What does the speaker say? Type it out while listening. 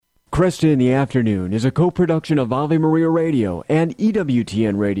Kresta in the Afternoon is a co-production of Ave Maria Radio and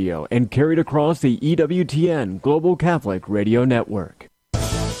EWTN Radio and carried across the EWTN Global Catholic Radio Network.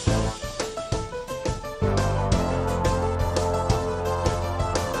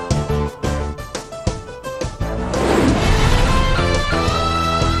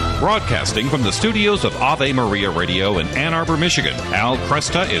 Broadcasting from the studios of Ave Maria Radio in Ann Arbor, Michigan, Al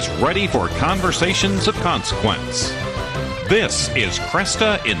Kresta is ready for conversations of consequence. This is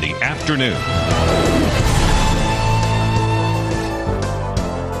Kresta in the Afternoon.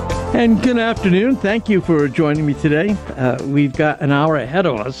 And good afternoon. Thank you for joining me today. We've got an hour ahead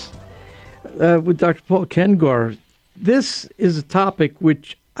of us with Dr. Paul Kengor. This is a topic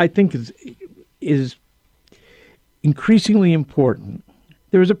which I think is increasingly important.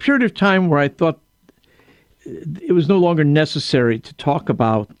 There was a period of time where I thought it was no longer necessary to talk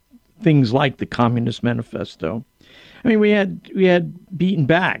about things like the Communist Manifesto. I mean, we had beaten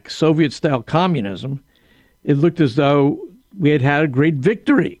back Soviet-style communism. It looked as though we had had a great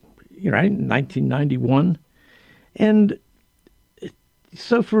victory, right, in 1991. And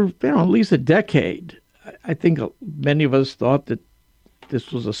so for at least a decade, I think many of us thought that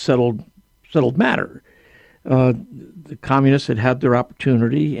this was a settled matter. The communists had had their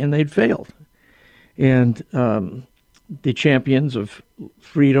opportunity and they'd failed. And the champions of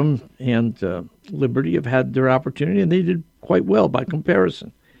freedom and liberty have had their opportunity, and they did quite well by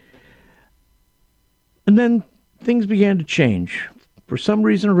comparison. And then things began to change. For some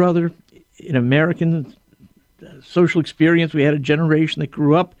reason or other, in American social experience, we had a generation that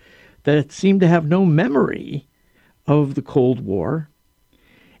grew up that seemed to have no memory of the Cold War.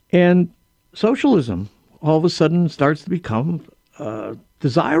 And socialism all of a sudden starts to become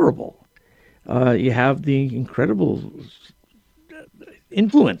desirable. You have the incredible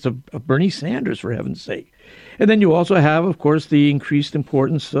influence of Bernie Sanders, for heaven's sake. And then you also have, of course, the increased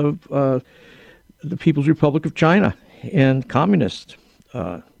importance of the People's Republic of China and communist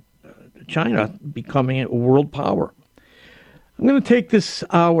China becoming a world power. I'm going to take this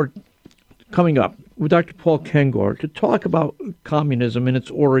hour coming up with Dr. Paul Kengor to talk about communism and its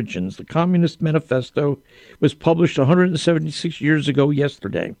origins. The Communist Manifesto was published 176 years ago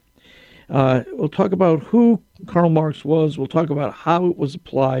yesterday. We'll talk about who Karl Marx was. We'll talk about how it was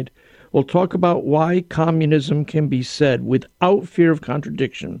applied. We'll talk about why communism can be said without fear of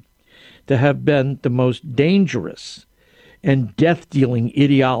contradiction to have been the most dangerous and death-dealing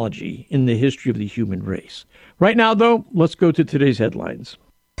ideology in the history of the human race. Right now, though, let's go to today's headlines.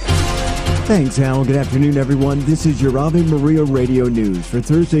 Thanks, Al. Good afternoon, everyone. This is your Ave Maria Radio News for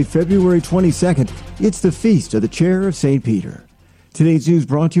Thursday, February 22nd. It's the Feast of the Chair of St. Peter. Today's news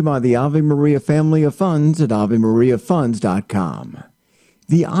brought to you by the Ave Maria family of funds at AveMariaFunds.com.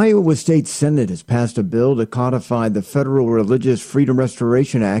 The Iowa State Senate has passed a bill to codify the Federal Religious Freedom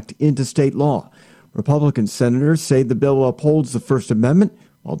Restoration Act into state law. Republican senators say the bill upholds the First Amendment,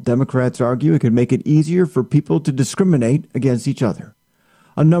 while Democrats argue it could make it easier for people to discriminate against each other.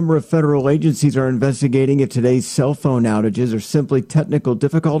 A number of federal agencies are investigating if today's cell phone outages are simply technical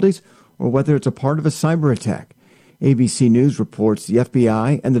difficulties or whether it's a part of a cyber attack. ABC News reports the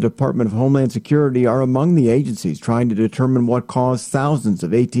FBI and the Department of Homeland Security are among the agencies trying to determine what caused thousands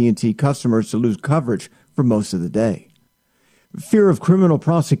of AT&T customers to lose coverage for most of the day. Fear of criminal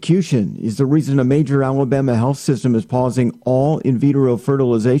prosecution is the reason a major Alabama health system is pausing all in vitro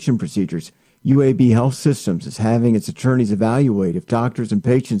fertilization procedures. UAB Health Systems is having its attorneys evaluate if doctors and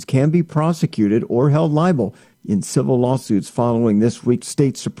patients can be prosecuted or held liable in civil lawsuits following this week's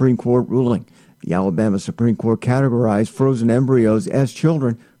state Supreme Court ruling. The Alabama Supreme Court categorized frozen embryos as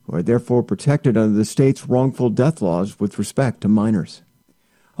children who are therefore protected under the state's wrongful death laws with respect to minors.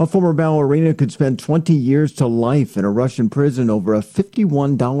 A former ballerina could spend 20 years to life in a Russian prison over a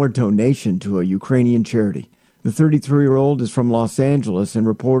 $51 donation to a Ukrainian charity. The 33-year-old is from Los Angeles and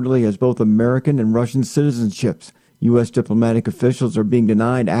reportedly has both American and Russian citizenships. U.S. diplomatic officials are being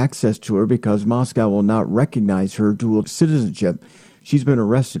denied access to her because Moscow will not recognize her dual citizenship. She's been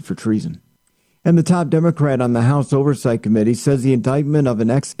arrested for treason. And the top Democrat on the House Oversight Committee says the indictment of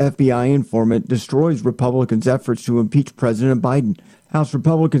an ex-FBI informant destroys Republicans' efforts to impeach President Biden. House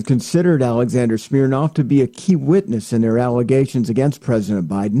Republicans considered Alexander Smirnov to be a key witness in their allegations against President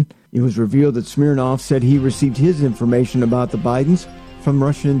Biden. It was revealed that Smirnov said he received his information about the Bidens from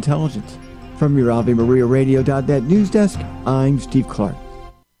Russian intelligence. From your AveMariaRadio.net news desk, I'm Steve Clark.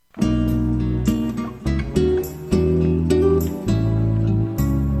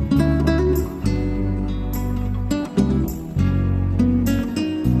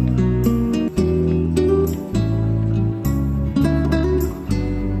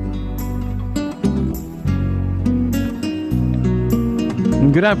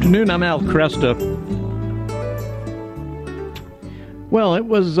 Good afternoon. I'm Al Kresta. Well, it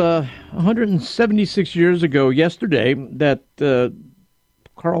was 176 years ago yesterday that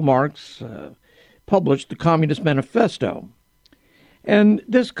Karl Marx published the Communist Manifesto. And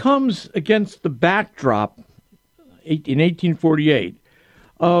this comes against the backdrop in 1848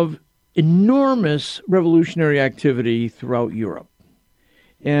 of enormous revolutionary activity throughout Europe.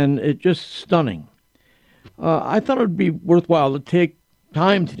 And it's just stunning. I thought it would be worthwhile to take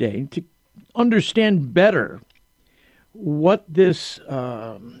time today to understand better what this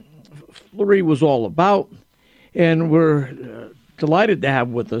flurry was all about. And we're delighted to have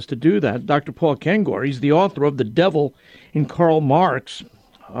with us to do that Dr. Paul Kengor. He's the author of The Devil in Karl Marx.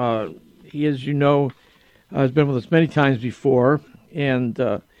 He, as you know, has been with us many times before. And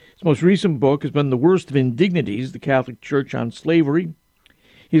his most recent book has been The Worst of Indignities, The Catholic Church on Slavery.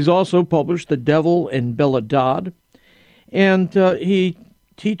 He's also published The Devil and Belladad. And he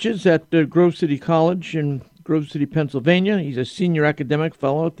teaches at Grove City College in Grove City, Pennsylvania. He's a senior academic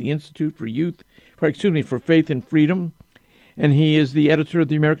fellow at the Institute for for Faith and Freedom. And he is the editor of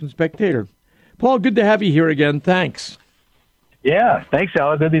the American Spectator. Paul, good to have you here again. Thanks. Yeah, thanks,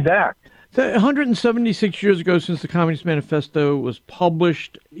 Al. Good to be back. So 176 years ago since the Communist Manifesto was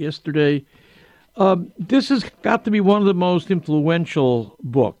published yesterday, this has got to be one of the most influential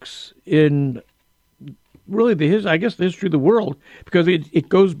books in really the history of the world, because it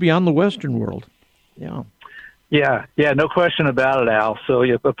goes beyond the Western world. Yeah, no question about it, Al. So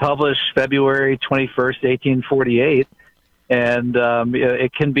it was published February 21st, 1848, and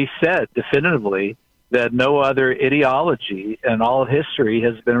it can be said definitively that no other ideology in all of history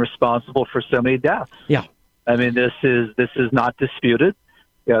has been responsible for so many deaths. Yeah. I mean, this is not disputed.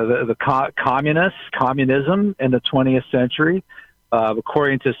 Communism in the 20th century,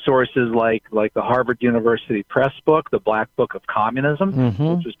 according to sources like the Harvard University Press book, The Black Book of Communism,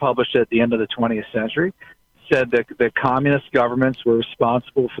 which was published at the end of the 20th century, said that the communist governments were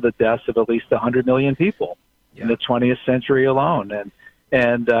responsible for the deaths of at least 100 million people in the 20th century alone.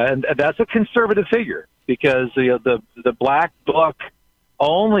 And that's a conservative figure, because the Black Book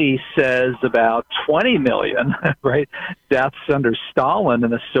only says about 20 million, right, deaths under Stalin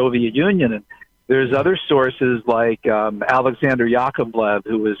in the Soviet Union. And there's other sources like Alexander Yakovlev,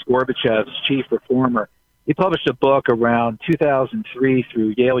 who was Gorbachev's chief reformer. He published a book around 2003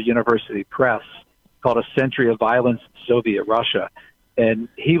 through Yale University Press called A Century of Violence in Soviet Russia. And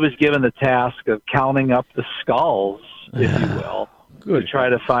he was given the task of counting up the skulls, if you will, to try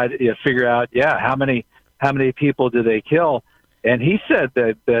to figure out, how many people did they kill? And he said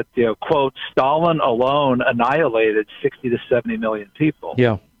that quote, Stalin alone annihilated 60 to 70 million people.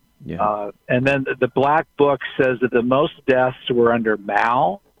 Yeah. And then the Black Book says that the most deaths were under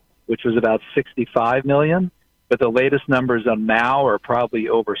Mao, which was about 65 million. But the latest numbers on Mao are probably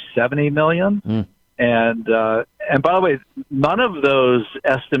over 70 million. And by the way, none of those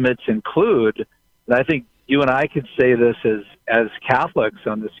estimates include, and I think you and I could say this as Catholics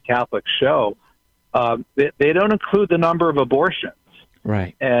on this Catholic show, they don't include the number of abortions.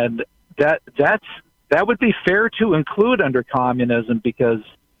 Right. And that would be fair to include under communism, because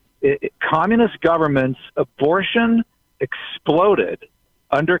communist governments, abortion exploded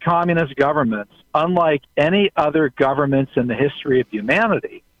under communist governments, unlike any other governments in the history of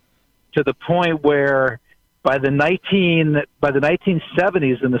humanity, to the point where by the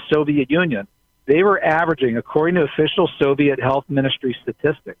 1970s in the Soviet Union, they were averaging, according to official Soviet health ministry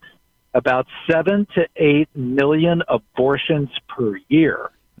statistics, about 7 to 8 million abortions per year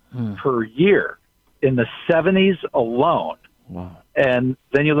in the 70s alone. Wow. And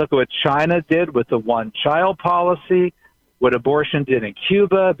then you look at what China did with the one-child policy, what abortion did in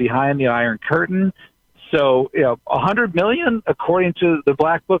Cuba behind the Iron Curtain. So, 100 million, according to the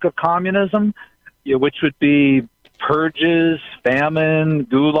Black Book of Communism, which would be purges, famine,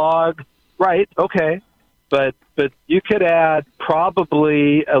 gulag, right? Okay, but you could add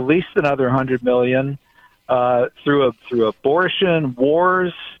probably at least another 100 million through abortion,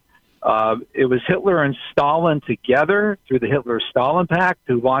 wars. It was Hitler and Stalin together through the Hitler-Stalin Pact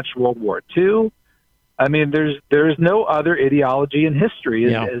who launched World War II. I mean, there's no other ideology in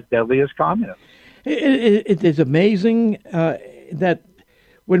history as deadly as communism. It is amazing that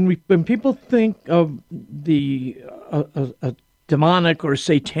when people think of a demonic or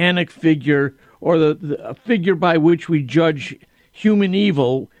satanic figure, or the figure by which we judge human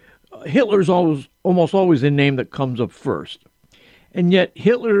evil, Hitler's almost always the name that comes up first. And yet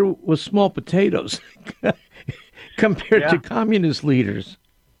Hitler was small potatoes compared to communist leaders.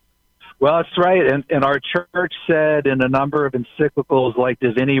 Well, that's right. And our church said in a number of encyclicals like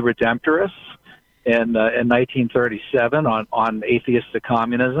Divini Redemptoris in 1937 on atheistic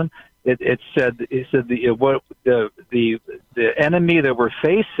communism. It said the enemy that we're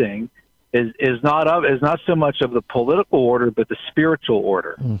facing is not so much of the political order, but the spiritual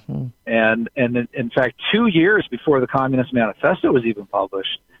order. Mm-hmm. And in fact, 2 years before the Communist Manifesto was even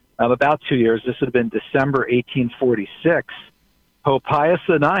published, about 2 years, this would have been December 1846, Pope Pius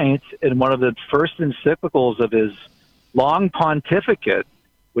IX, in one of the first encyclicals of his long pontificate,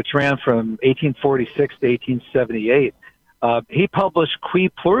 which ran from 1846 to 1878, he published Qui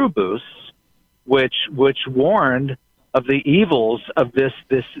Pluribus, which warned of the evils of this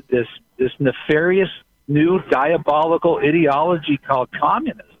nefarious new diabolical ideology called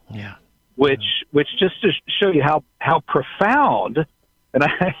communism. Yeah. Which just to show you how profound, and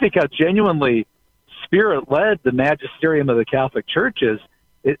I think how genuinely Spirit-led the magisterium of the Catholic Church is.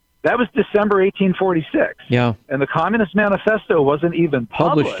 That was December 1846. Yeah. And the Communist Manifesto wasn't even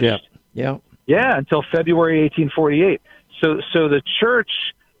published yet. Yeah. Yeah, until February 1848. So the Church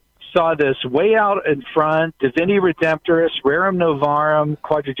saw this way out in front, Divini Redemptoris, Rerum Novarum,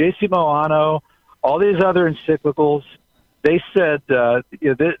 Quadragesimo Anno, all these other encyclicals. They said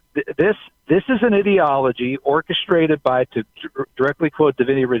this is an ideology orchestrated by, to directly quote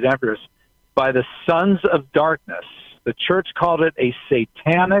Divini Redemptoris, by the sons of darkness. The Church called it a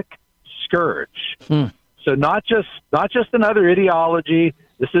satanic scourge. So not just another ideology.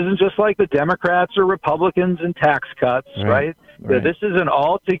 This isn't just like the Democrats or Republicans and tax cuts, right? This is an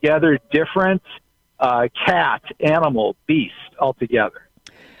altogether different animal, beast altogether.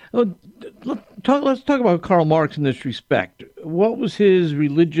 Well, let's talk about Karl Marx in this respect. What was his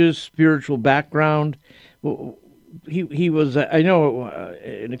religious, spiritual background? He was, I know,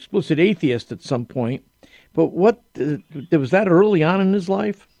 an explicit atheist at some point, but was that early on in his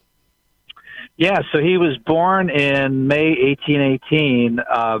life? Yeah, so he was born in May 1818,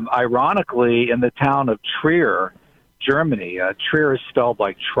 ironically, in the town of Trier, Germany. Trier is spelled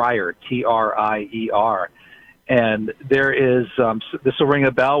like Trier, Trier. And there is, this will ring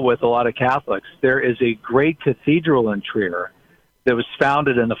a bell with a lot of Catholics, there is a great cathedral in Trier that was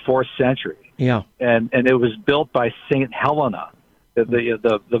founded in the 4th century. Yeah. And it was built by Saint Helena,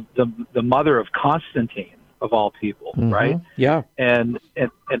 the mother of Constantine, of all people, right? Yeah. And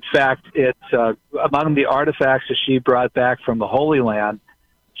in fact, it's among the artifacts that she brought back from the Holy Land,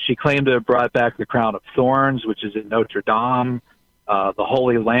 she claimed to have brought back the crown of thorns, which is in Notre Dame, the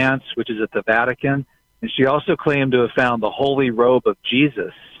Holy Lance, which is at the Vatican, and she also claimed to have found the Holy Robe of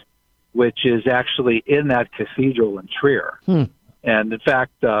Jesus, which is actually in that cathedral in Trier. And in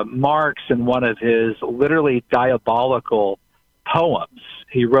fact, Marx, in one of his literally diabolical poems,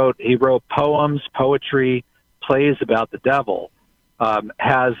 he wrote poems, poetry, plays about the devil,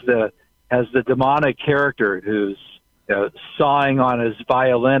 has the demonic character who's sawing on his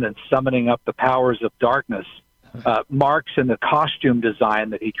violin and summoning up the powers of darkness. Marx, in the costume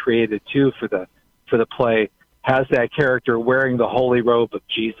design that he created too for the play, has that character wearing the holy robe of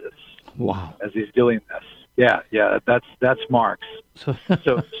Jesus. Wow! As he's doing this, yeah, that's Marx.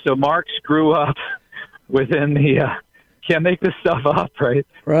 So Marx grew up within the. Can't make this stuff up, right?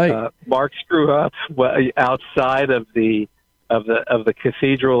 Right. Marx grew up outside of the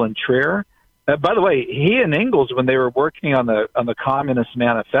cathedral in Trier. By the way, he and Engels, when they were working on the Communist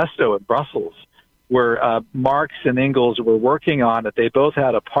Manifesto in Brussels, where Marx and Engels were working on it, they both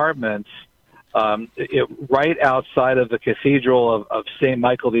had apartments right outside of the cathedral of St.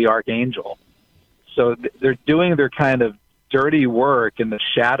 Michael the Archangel. So they're doing their kind of dirty work in the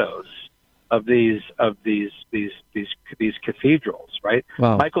shadows of these cathedrals, right?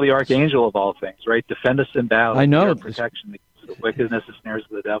 Wow. Michael the Archangel, of all things, right? Defend us in battle. I know. Protection against the wickedness and snares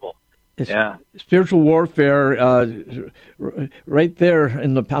of the devil. Yeah. Spiritual warfare right there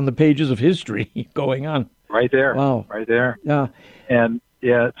on the pages of history going on. Right there. Wow. Right there. Yeah. And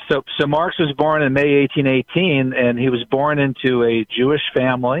so Marx was born in May 1818, and he was born into a Jewish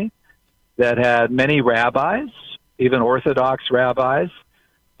family that had many rabbis, even Orthodox rabbis.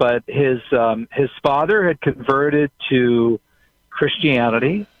 But his father had converted to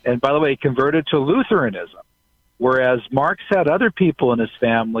Christianity, and by the way, converted to Lutheranism, whereas Marx had other people in his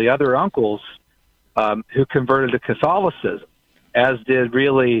family, other uncles, who converted to Catholicism, as did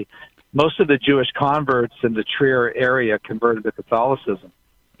really most of the Jewish converts in the Trier area converted to Catholicism.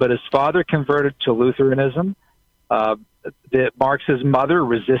 But his father converted to Lutheranism. Marx's mother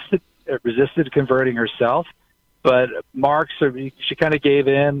resisted converting herself. But Marx, she kind of gave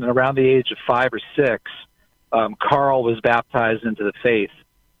in. Around the age of 5 or 6, Karl was baptized into the faith.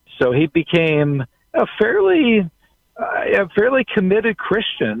 So he became a fairly committed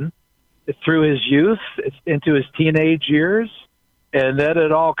Christian through his youth into his teenage years. and then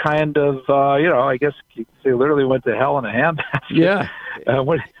it all kind of, I guess you could say literally went to hell in a handbasket. Yeah.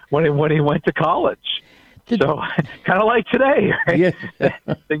 When he went to college. So kind of like today, right? Yeah.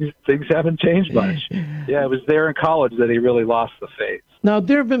 things haven't changed much. Yeah, it was there in college that he really lost the faith. Now,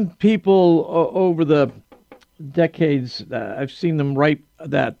 there have been people over the decades, I've seen them write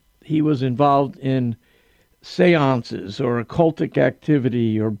that he was involved in seances or occultic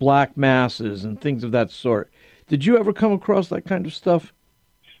activity or black masses and things of that sort. Did you ever come across that kind of stuff?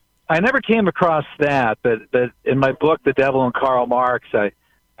 I never came across that, but in my book, The Devil and Karl Marx, I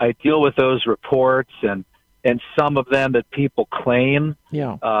deal with those reports and some of them that people claim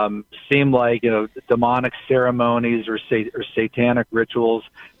seem like demonic ceremonies or satanic rituals.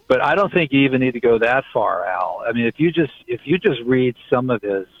 But I don't think you even need to go that far, Al. I mean, if you just read some of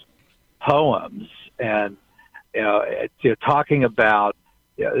his poems and talking about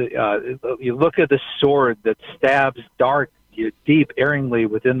you look at the sword that stabs dark, deep, erringly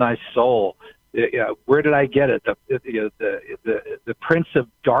within thy soul. Where did I get it? The Prince of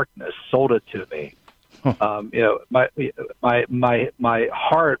Darkness sold it to me. My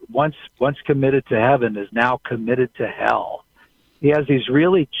heart once committed to heaven is now committed to hell. He has these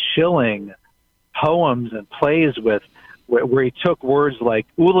really chilling poems and plays where he took words like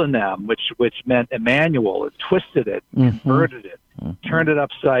Ulanem, which meant Emmanuel, and twisted it, converted it, turned it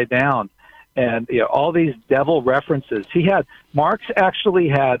upside down. And all these devil references. Marx actually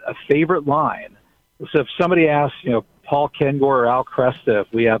had a favorite line. So if somebody asks, Paul Kengor or Al Kresta,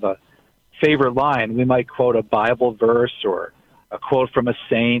 if we have a favorite line, we might quote a Bible verse or a quote from a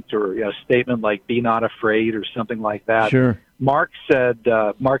saint or a statement like "Be not afraid" or something like that. Sure. Marx said,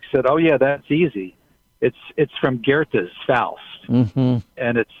 "Oh yeah, that's easy. It's from Goethe's Faust, and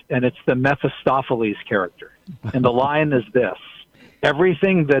it's the Mephistopheles character, and the line is this."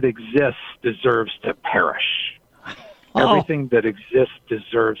 Everything that exists deserves to perish. Everything that exists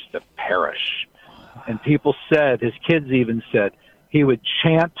deserves to perish. And people said, his kids even said, he would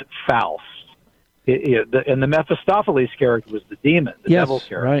chant Faust. And the Mephistopheles character was the demon, the devil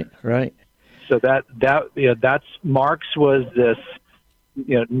character. Right. So that's Marx was this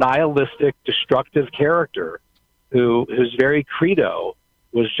nihilistic, destructive character whose very credo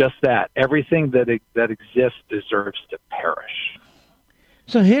was just that. Everything that exists deserves to perish.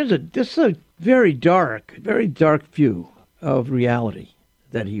 So this is a very dark view of reality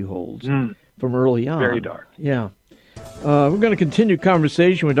that he holds from early on. Very dark. Yeah. We're going to continue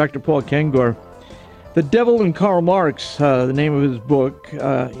conversation with Dr. Paul Kengor. The Devil and Karl Marx, the name of his book.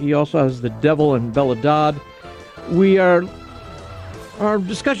 He also has The Devil and Belladad. Our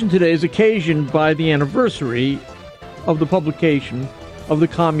discussion today is occasioned by the anniversary of the publication of the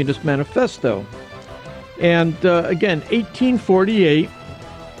Communist Manifesto. And again, 1848.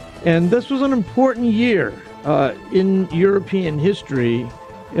 And this was an important year in European history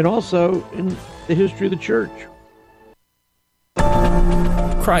and also in the history of the church.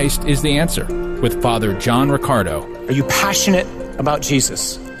 Christ is the answer with Father John Riccardo. Are you passionate about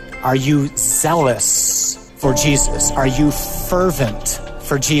Jesus? Are you zealous for Jesus? Are you fervent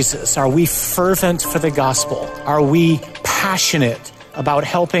for Jesus? Are we fervent for the gospel? Are we passionate about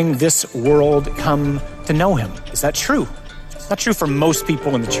helping this world come to know him? Is that true? It's not true for most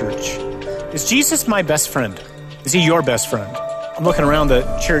people in the church. Is Jesus my best friend? Is he your best friend? I'm looking around the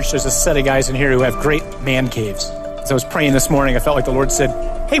church. There's a set of guys in here who have great man caves. As I was praying this morning, I felt like the Lord said,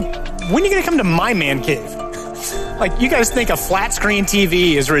 hey, when are you going to come to my man cave? Like, you guys think a flat screen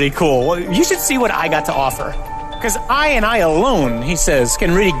TV is really cool. Well, you should see what I got to offer. Because I and I alone, he says,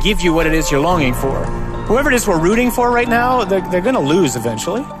 can really give you what it is you're longing for. Whoever it is we're rooting for right now, they're going to lose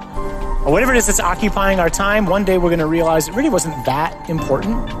eventually. Or whatever it is that's occupying our time, one day we're going to realize it really wasn't that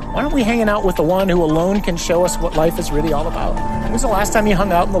important. Why aren't we hanging out with the one who alone can show us what life is really all about? When was the last time you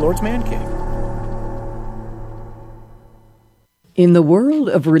hung out in the Lord's man cave? In the world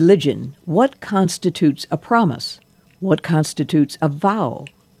of religion, what constitutes a promise? What constitutes a vow?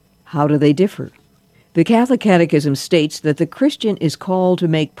 How do they differ? The Catholic Catechism states that the Christian is called to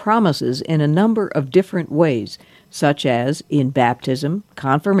make promises in a number of different ways, such as in baptism,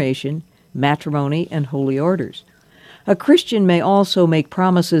 confirmation, matrimony, and holy orders. A Christian may also make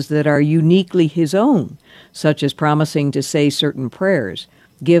promises that are uniquely his own, such as promising to say certain prayers,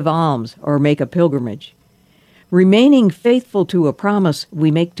 give alms, or make a pilgrimage. Remaining faithful to a promise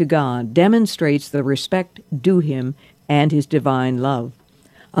we make to God demonstrates the respect due him and his divine love.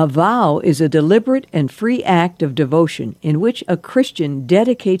 A vow is a deliberate and free act of devotion in which a Christian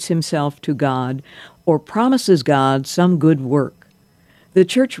dedicates himself to God or promises God some good work. The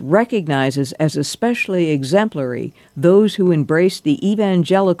Church recognizes as especially exemplary those who embrace the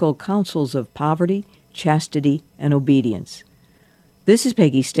evangelical counsels of poverty, chastity, and obedience. This is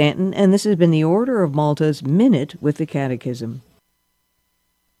Peggy Stanton, and this has been the Order of Malta's Minute with the Catechism.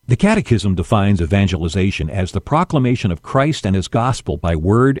 The Catechism defines evangelization as the proclamation of Christ and His gospel by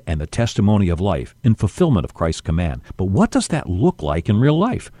word and the testimony of life in fulfillment of Christ's command. But what does that look like in real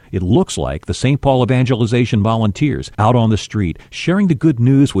life? It looks like the St. Paul evangelization volunteers out on the street, sharing the good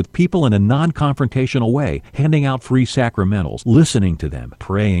news with people in a non-confrontational way, handing out free sacramentals, listening to them,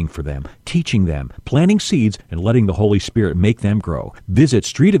 praying for them, teaching them, planting seeds, and letting the Holy Spirit make them grow. Visit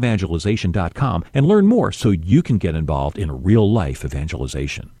streetevangelization.com and learn more so you can get involved in real-life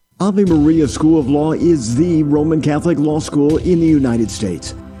evangelization. Ave Maria School of Law is the Roman Catholic law school in the United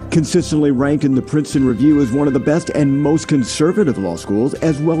States. Consistently ranked in the Princeton Review as one of the best and most conservative law schools,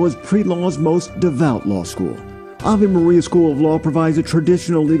 as well as pre-law's most devout law school. Ave Maria School of Law provides a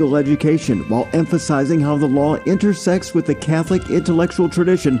traditional legal education while emphasizing how the law intersects with the Catholic intellectual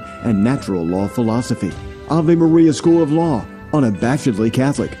tradition and natural law philosophy. Ave Maria School of Law, unabashedly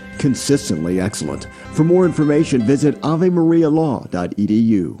Catholic, consistently excellent. For more information, visit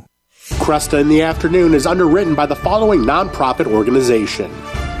avemarialaw.edu. Kresta in the Afternoon is underwritten by the following nonprofit organization: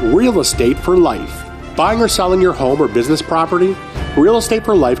 Real Estate for Life. Buying or selling your home or business property? Real Estate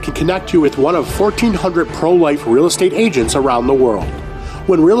for Life can connect you with one of 1,400 pro-life real estate agents around the world.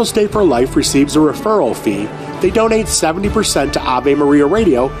 When Real Estate for Life receives a referral fee, they donate 70% to Ave Maria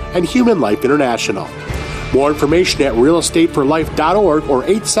Radio and Human Life International. More information at realestateforlife.org or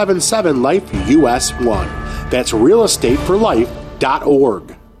 877-LIFE-US1. That's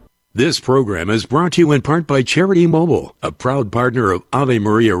realestateforlife.org. This program is brought to you in part by Charity Mobile, a proud partner of Ave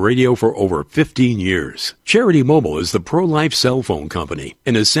Maria Radio for over 15 years. Charity Mobile is the pro-life cell phone company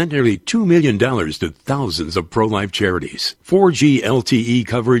and has sent nearly $2 million to thousands of pro-life charities. 4G LTE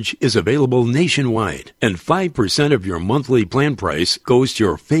coverage is available nationwide, and 5% of your monthly plan price goes to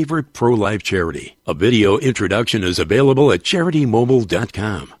your favorite pro-life charity. A video introduction is available at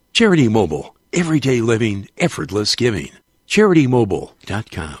CharityMobile.com. Charity Mobile, everyday living, effortless giving.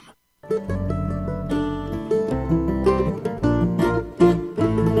 CharityMobile.com.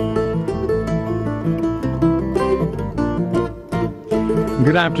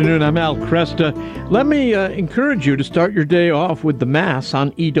 Good afternoon, I'm Al Kresta. Let me encourage you to start your day off with the Mass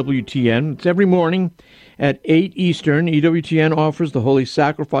on EWTN. It's every morning at 8 Eastern. EWTN offers the Holy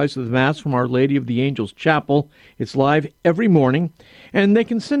Sacrifice of the Mass from Our Lady of the Angels Chapel. It's live every morning, and they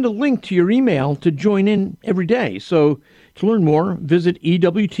can send a link to your email to join in every day. So to learn more, visit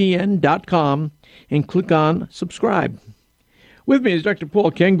EWTN.com and click on subscribe. With me is Dr.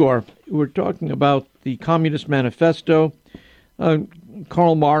 Paul Kengor. We're talking about the Communist Manifesto,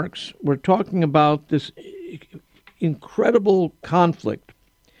 Karl Marx. We're talking about this incredible conflict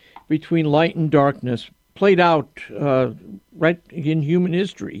between light and darkness played out right in human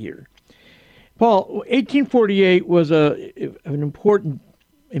history here. Paul, 1848 was an important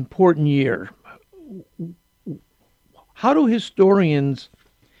year. How do historians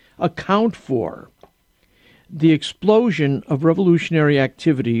account for the explosion of revolutionary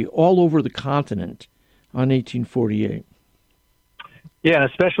activity all over the continent on 1848? Yeah,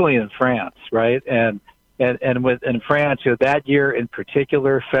 and especially in France, right? And in France, that year in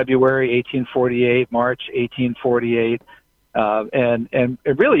particular, February 1848, March 1848, and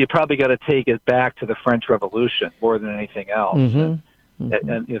really you probably got to take it back to the French Revolution more than anything else. Mm-hmm.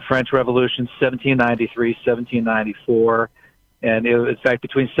 And the French Revolution, 1793, 1794, and in fact,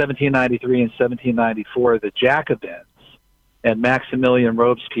 between 1793 and 1794, the Jacobins and Maximilien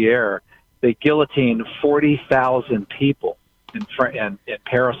Robespierre, they guillotined 40,000 people in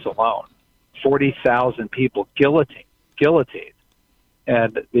Paris alone. 40,000 people guillotined,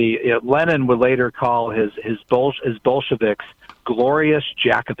 and Lenin would later call his Bolsheviks glorious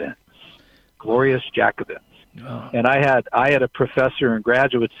Jacobins. Oh. And I had a professor in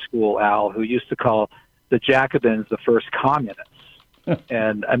graduate school, Al, who used to call the Jacobins the first communists.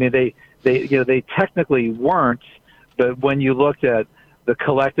 And I mean, they technically weren't, but when you looked at the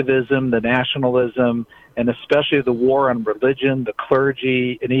collectivism, the nationalism, and especially the war on religion, the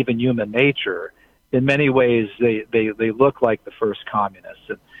clergy, and even human nature, in many ways they look like the first communists.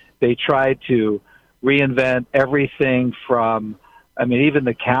 And they tried to reinvent everything from, I mean, even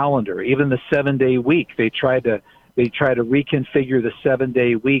the calendar, even the 7-day week. They try to reconfigure the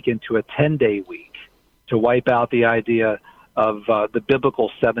 7-day week into a 10-day week to wipe out the idea of the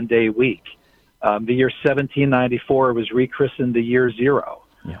biblical 7-day week. The year 1794 was rechristened the year zero.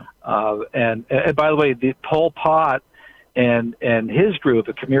 Yeah. And by the way, the Pol Pot and his group,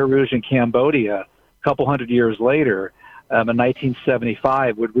 the Khmer Rouge in Cambodia, a couple hundred years later, in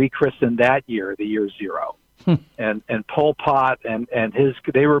 1975, would rechristen that year the year zero. And Pol Pot and his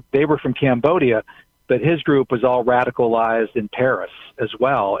they were from Cambodia, but his group was all radicalized in Paris as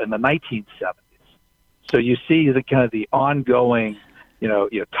well in the 1970s. So you see the kind of the ongoing,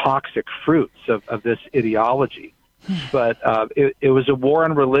 toxic fruits of this ideology. But it was a war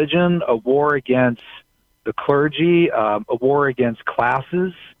on religion, a war against the clergy, a war against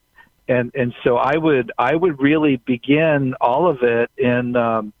classes, and so I would really begin all of it in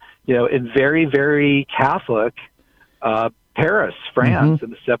in very, very Catholic Paris, France, in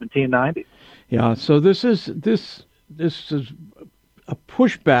the 1790s. Yeah. So this is a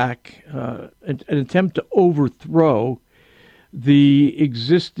pushback, an attempt to overthrow the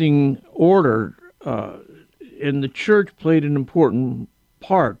existing order, and the church played an important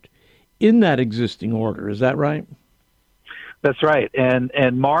part in that existing order. Is that right? That's right.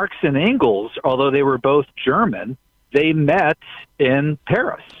 And Marx and Engels, although they were both German, they met in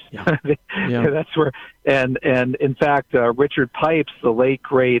Paris. Yeah. That's where, and in fact, Richard Pipes, the late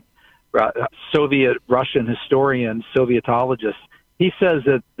great Soviet Russian historian, Sovietologist, he says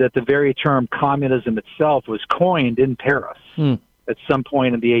that the very term communism itself was coined in Paris at some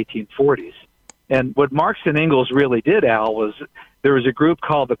point in the 1840s. And what Marx and Engels really did, Al, was there was a group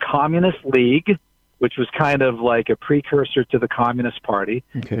called the Communist League, which was kind of like a precursor to the Communist Party.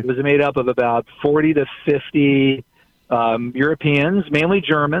 Okay. It was made up of about 40 to 50 Europeans, mainly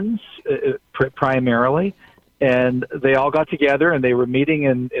Germans, primarily. And they all got together, and they were meeting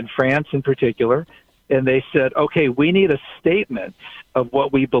in France in particular. And they said, okay, we need a statement of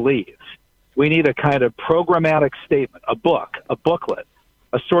what we believe. We need a kind of programmatic statement, a booklet,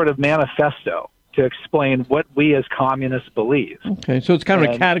 a sort of manifesto to explain what we as communists believe. Okay, so it's kind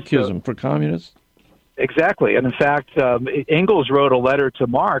of a catechism for communists? Exactly. And in fact, Engels wrote a letter to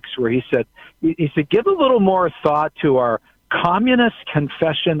Marx where he said, give a little more thought to our communist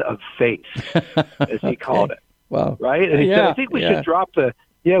confession of faith, as he called it. Wow. Right? And he said, I think we should drop the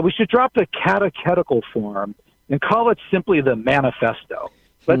catechetical form and call it simply the manifesto.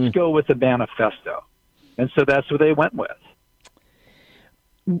 Let's go with the manifesto. And so that's what they went with.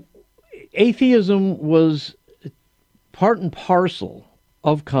 Atheism was part and parcel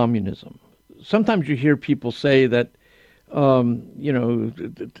of communism. Sometimes you hear people say that,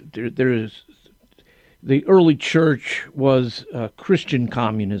 there's the early church was Christian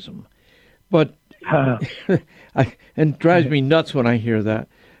communism, but and it drives me nuts when I hear that.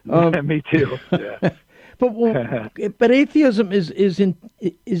 Me too. Yeah. But atheism is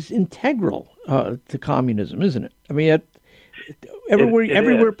integral to communism, isn't it? I mean,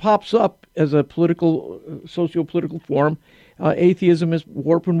 everywhere it pops up as a socio-political form, atheism is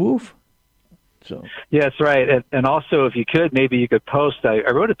warp and woof. So. Yeah, that's right. And also, if you could, maybe you could post, I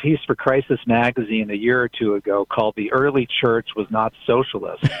wrote a piece for Crisis Magazine a year or two ago called "The Early Church Was Not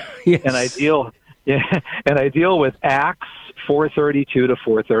Socialist." Yes. And I deal with Acts 432 to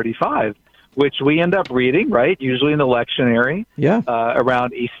 435, which we end up reading, right, usually in the lectionary,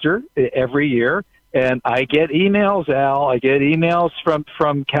 around Easter every year. And I get emails, Al. I get emails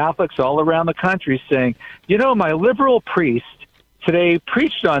from Catholics all around the country saying, my liberal priest today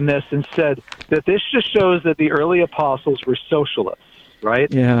preached on this and said that this just shows that the early apostles were socialists,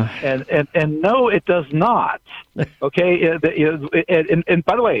 right? Yeah. And no, it does not. Okay. And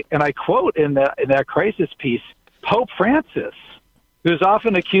by the way, and I quote in that crisis piece, Pope Francis, who's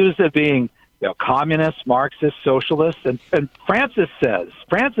often accused of being communist, Marxist, socialist, and Francis says,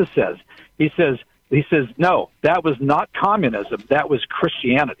 he says, no, that was not communism. That was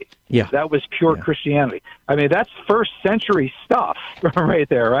Christianity. Yeah. That was pure Christianity. I mean, that's first century stuff right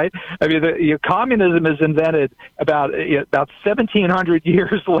there, right? I mean, communism is invented about 1,700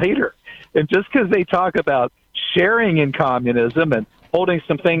 years later. And just because they talk about sharing in communism and holding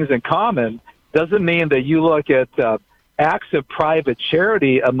some things in common doesn't mean that you look at acts of private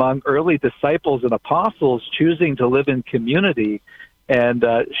charity among early disciples and apostles choosing to live in community and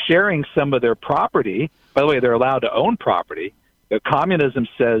sharing some of their property. By the way, they're allowed to own property. Communism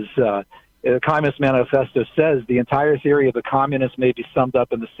says, the Communist Manifesto says, the entire theory of the communists may be summed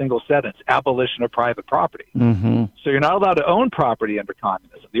up in the single sentence: abolition of private property. Mm-hmm. So you're not allowed to own property under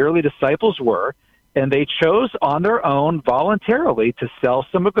communism. The early disciples were, and they chose on their own voluntarily to sell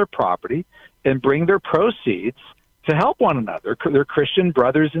some of their property and bring their proceeds to help one another, their Christian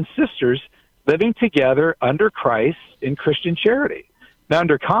brothers and sisters living together under Christ in Christian charity. Now,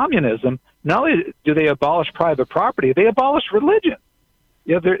 under communism, not only do they abolish private property, they abolish religion.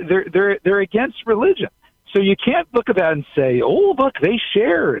 They're against religion. So you can't look at that and say, "Oh, look, they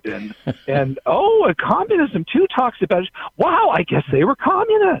shared," and and communism too talks about it. Wow, I guess they were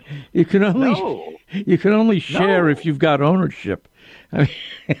communists. You can only share if you've got ownership. I mean,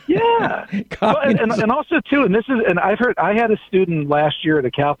 yeah, and also too, and I had a student last year at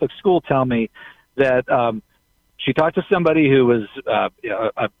a Catholic school tell me that she talked to somebody who was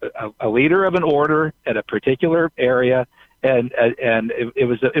a leader of an order at a particular area, and it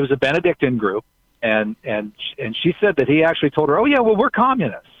was a Benedictine group, and she said that he actually told her, "Oh yeah, well we're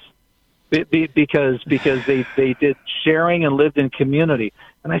communists." Because they did sharing and lived in community.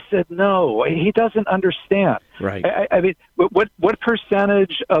 And I said, no, he doesn't understand. Right. I mean, what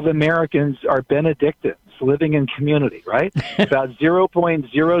percentage of Americans are Benedictines living in community, right? About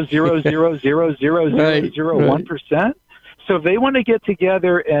 0.000000001%. So if they want to get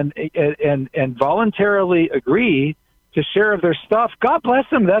together and voluntarily agree to share of their stuff, God bless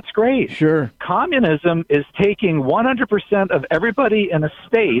them, that's great. Sure. Communism is taking 100% of everybody in a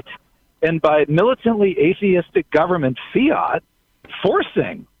state, and by militantly atheistic government fiat,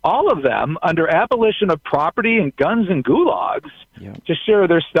 forcing all of them under abolition of property and guns and gulags to share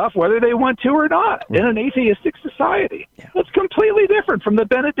their stuff, whether they want to or not, in an atheistic society. Yeah. That's completely different from the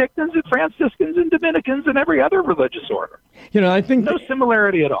Benedictines and Franciscans and Dominicans and every other religious order. I think no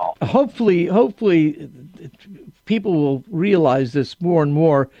similarity at all. Hopefully, people will realize this more and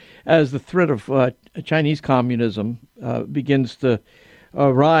more as the threat of Chinese communism begins to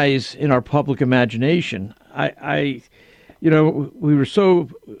rise in our public imagination. We were so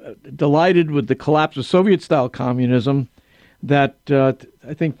delighted with the collapse of Soviet-style communism that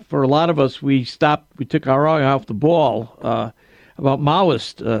I think for a lot of us, we took our eye off the ball about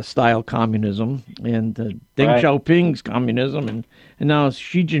Maoist-style communism and Deng Xiaoping's communism and now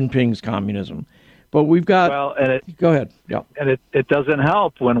Xi Jinping's communism. But we've got... go ahead. Yeah. And it doesn't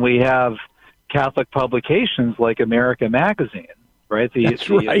help when we have Catholic publications like America Magazine, right? The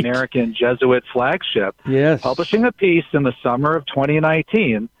American Jesuit flagship, publishing a piece in the summer of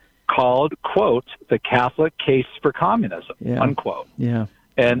 2019 called, quote, "The Catholic Case for Communism," unquote. Yeah.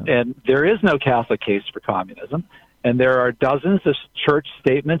 And there is no Catholic case for communism. And there are dozens of church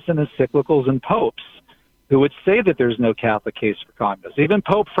statements and encyclicals and popes who would say that there's no Catholic case for communism. Even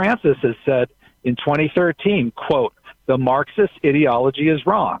Pope Francis has said in 2013, quote, "The Marxist ideology is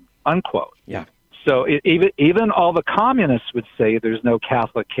wrong," unquote. Yeah. So even all the communists would say there's no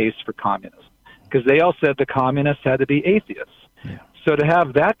Catholic case for communism because they all said the communists had to be atheists. Yeah. So to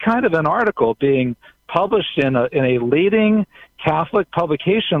have that kind of an article being published in a leading Catholic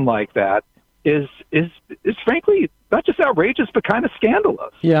publication like that is frankly not just outrageous but kind of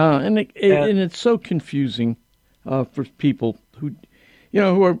scandalous. Yeah, and it's so confusing for people who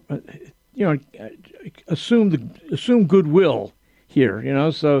are assume goodwill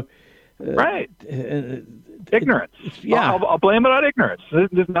here. So. Right. Ignorance. I'll blame it on ignorance.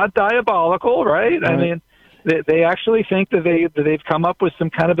 It's not diabolical, right? I mean, they actually think that they've come up with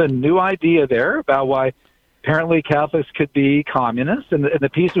some kind of a new idea there about why apparently Catholics could be communists. And the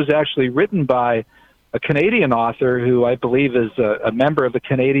piece was actually written by a Canadian author who I believe is a member of the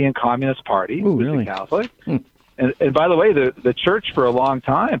Canadian Communist Party, who's a Catholic. And by the way, the church for a long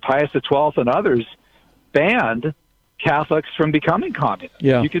time, Pius XII and others, banned Catholics from becoming communists.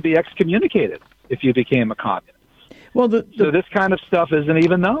 Yeah. You could be excommunicated if you became a communist. Well, so this kind of stuff isn't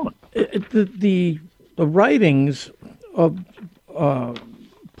even known. The writings of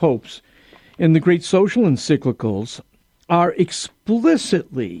popes in the great social encyclicals are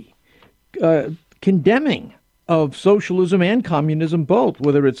explicitly condemning of socialism and communism both,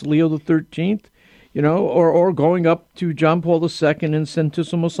 whether it's Leo XIII, or going up to John Paul II and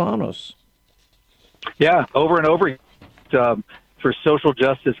Centesimus Annus. Yeah, over and over. For social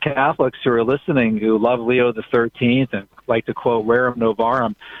justice Catholics who are listening, who love Leo XIII and like to quote Rerum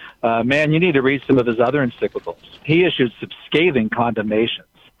Novarum, man, you need to read some of his other encyclicals. He issued some scathing condemnations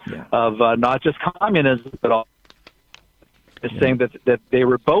of not just communism, but also saying that they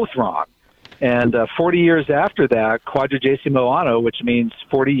were both wrong. And 40 years after that, Quadragesimo Anno, which means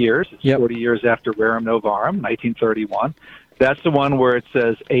 40 years, it's 40 years after Rerum Novarum, 1931, that's the one where it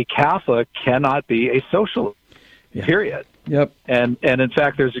says a Catholic cannot be a socialist. Period. Yep. And in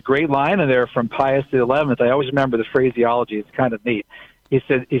fact, there's a great line in there from Pius XI. I always remember the phraseology. It's kind of neat. He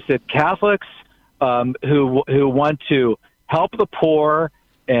said Catholics who want to help the poor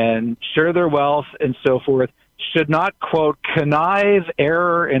and share their wealth and so forth should not, quote, connive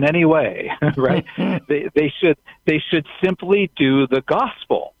error in any way. Right? they should simply do the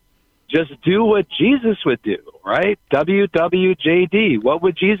gospel. Just do what Jesus would do. Right? WWJD. What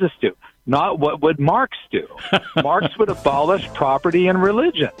would Jesus do? Not what would Marx do. Marx would abolish property and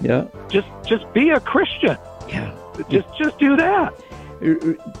religion. Yeah. Just be a Christian. Yeah. Just do that.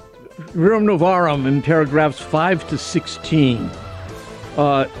 Rerum Novarum in paragraphs 5 to 16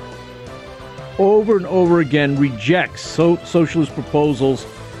 over and over again rejects socialist proposals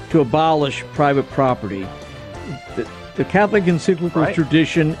to abolish private property. the Catholic encyclical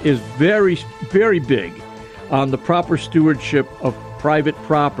tradition is very, very big on the proper stewardship of private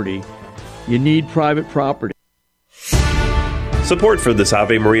property. You need private property. Support for this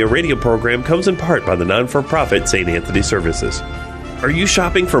Ave Maria radio program comes in part by the non-for-profit St. Anthony Services. Are you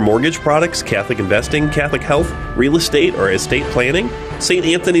shopping for mortgage products, Catholic investing, Catholic health, real estate, or estate planning?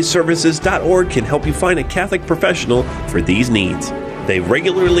 StAnthonyServices.org can help you find a Catholic professional for these needs. They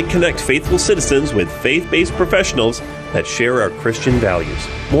regularly connect faithful citizens with faith-based professionals that share our Christian values.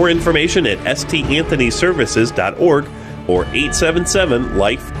 More information at StAnthonyServices.org or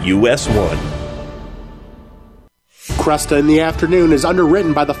 877-LIFE-US1. Kresta in the Afternoon is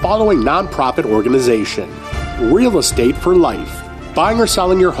underwritten by the following nonprofit organization: Real Estate for Life. Buying or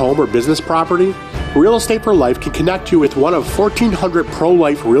selling your home or business property? Real Estate for Life can connect you with one of 1,400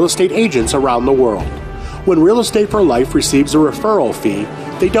 pro-life real estate agents around the world. When Real Estate for Life receives a referral fee,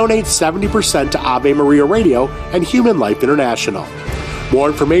 they donate 70% to Ave Maria Radio and Human Life International. More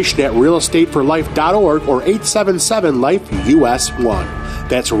information at realestateforlife.org or 877-LIFE-US1.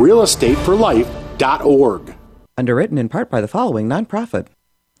 That's realestateforlife.org. Underwritten in part by the following nonprofit.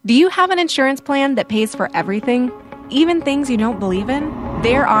 Do you have an insurance plan that pays for everything, even things you don't believe in?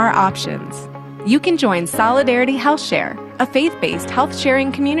 There are options. You can join Solidarity Health Share, a faith-based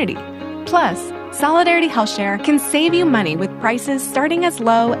health-sharing community. Plus, Solidarity Health Share can save you money with prices starting as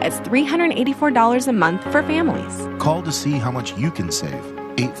low as $384 a month for families. Call to see how much you can save.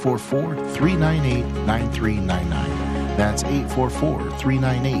 844-398-9399. That's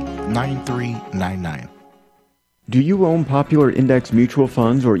 844-398-9399. Do you own popular index mutual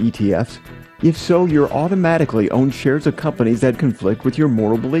funds or ETFs? If so, you're automatically own shares of companies that conflict with your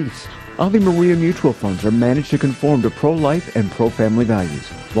moral beliefs. Ave Maria mutual funds are managed to conform to pro-life and pro-family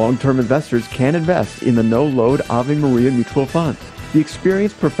values. Long-term investors can invest in the no-load Ave Maria mutual funds. The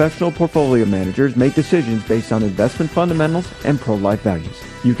experienced professional portfolio managers make decisions based on investment fundamentals and pro-life values.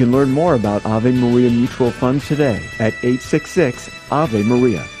 You can learn more about Ave Maria mutual funds today at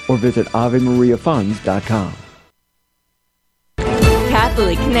 866-AVE-MARIA or visit AveMariaFunds.com.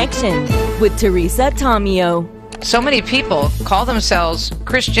 Catholic Connection with Teresa Tomeo. So many people call themselves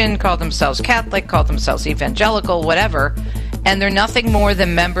Christian, call themselves Catholic, call themselves evangelical, whatever, and they're nothing more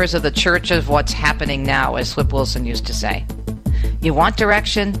than members of the church of what's happening now, as Flip Wilson used to say. You want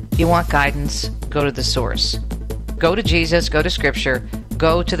direction, you want guidance, go to the source. Go to Jesus, go to Scripture,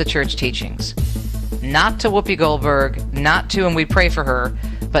 go to the church teachings. Not to Whoopi Goldberg, not to, and we pray for her,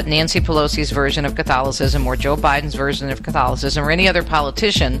 but Nancy Pelosi's version of Catholicism or Joe Biden's version of Catholicism or any other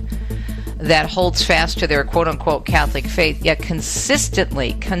politician that holds fast to their quote-unquote Catholic faith, yet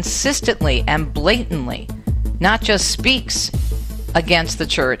consistently and blatantly not just speaks against the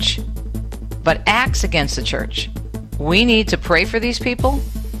church, but acts against the church. We need to pray for these people,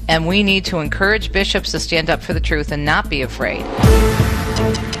 and we need to encourage bishops to stand up for the truth and not be afraid.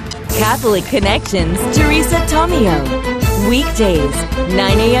 Catholic Connections, Teresa Tomeo. Weekdays,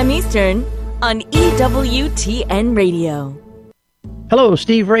 9 a.m. Eastern on EWTN Radio. Hello,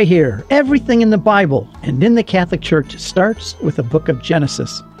 Steve Ray here. Everything in the Bible and in the Catholic Church starts with the book of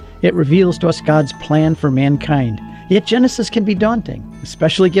Genesis. It reveals to us God's plan for mankind. Yet Genesis can be daunting,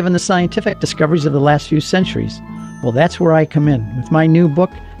 especially given the scientific discoveries of the last few centuries. Well, that's where I come in with my new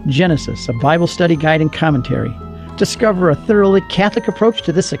book, Genesis, a Bible study guide and commentary. Discover a thoroughly Catholic approach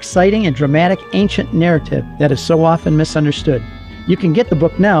to this exciting and dramatic ancient narrative that is so often misunderstood. You can get the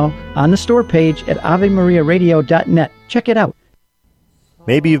book now on the store page at AveMariaRadio.net. Check it out.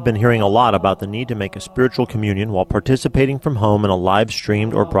 Maybe you've been hearing a lot about the need to make a spiritual communion while participating from home in a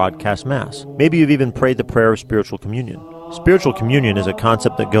live-streamed or broadcast Mass. Maybe you've even prayed the prayer of spiritual communion. Spiritual communion is a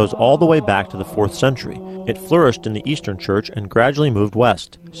concept that goes all the way back to the 4th century. It flourished in the Eastern Church and gradually moved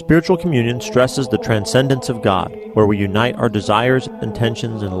west. Spiritual communion stresses the transcendence of God, where we unite our desires,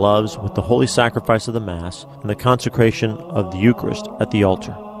 intentions, and loves with the holy sacrifice of the Mass and the consecration of the Eucharist at the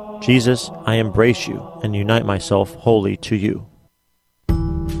altar. Jesus, I embrace you and unite myself wholly to you.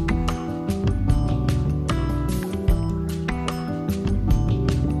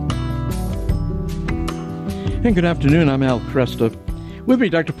 And good afternoon, I'm Al Kresta. With me,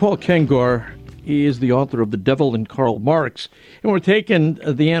 Dr. Paul Kengor. He is the author of The Devil and Karl Marx. And we're taking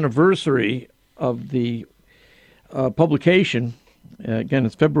the anniversary of the publication. Again,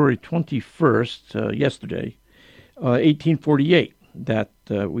 it's February 21st, yesterday, 1848, that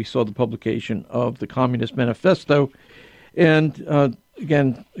we saw the publication of the Communist Manifesto. And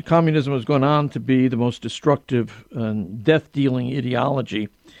again, communism has gone on to be the most destructive and death-dealing ideology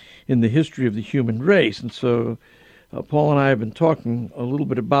in the history of the human race. And so Paul and I have been talking a little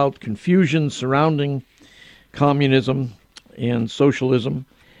bit about confusion surrounding communism and socialism,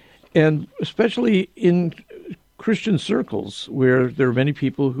 and especially in Christian circles where there are many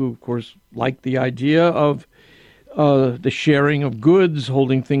people who, of course, like the idea of the sharing of goods,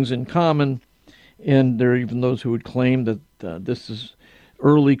 holding things in common. And there are even those who would claim that this is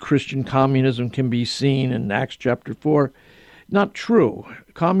early Christian communism can be seen in Acts chapter 4. Not true.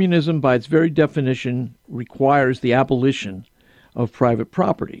 Communism, by its very definition, requires the abolition of private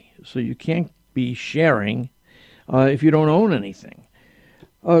property. So you can't be sharing if you don't own anything.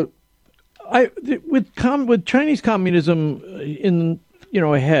 With Chinese communism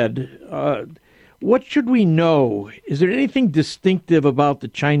ahead, what should we know? Is there anything distinctive about the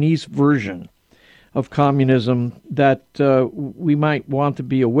Chinese version of communism that we might want to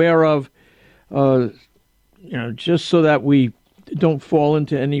be aware of? Just so that we don't fall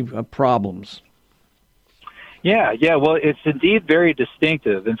into any problems. Yeah. Well, it's indeed very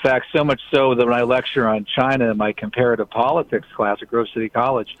distinctive. In fact, so much so that when I lecture on China in my comparative politics class at Grove City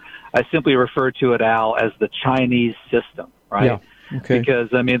College, I simply refer to it, Al, as the Chinese system, right? Yeah. Okay. Because,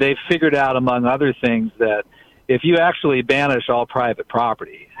 they've figured out, among other things, that if you actually banish all private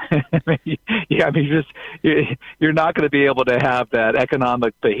property, you're not going to be able to have that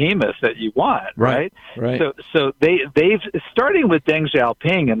economic behemoth that you want, right? Right. So they've starting with Deng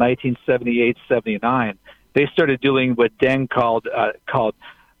Xiaoping in 1978-79, they started doing what Deng called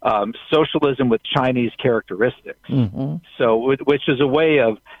socialism with Chinese characteristics. Mm-hmm. So, which is a way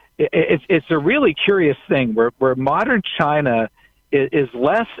of it's a really curious thing where modern China is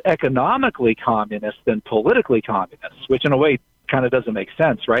less economically communist than politically communist, which in a way kind of doesn't make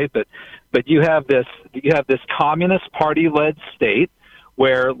sense, right? But you have this Communist Party-led state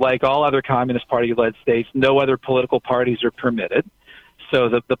where, like all other Communist Party-led states, no other political parties are permitted. So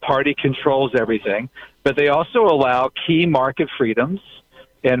the party controls everything, but they also allow key market freedoms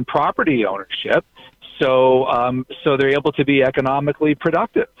and property ownership. So they're able to be economically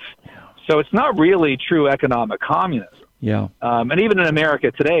productive. So it's not really true economic communism. Yeah. And even in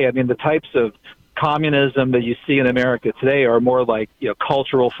America today, the types of communism that you see in America today are more like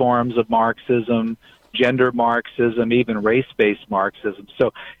cultural forms of Marxism, gender Marxism, even race-based Marxism.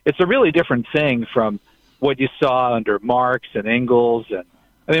 So it's a really different thing from what you saw under Marx and Engels.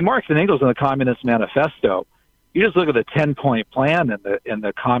 And Marx and Engels in the Communist Manifesto, you just look at the 10-point plan in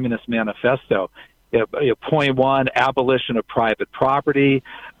the Communist Manifesto. Point one, abolition of private property.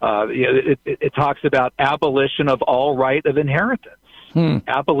 It talks about abolition of all right of inheritance.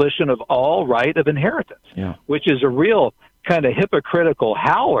 Abolition of all right of inheritance, which is a real kind of hypocritical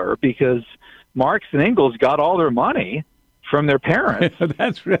howler because Marx and Engels got all their money from their parents.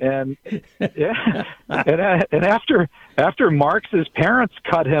 That's right. And after Marx's parents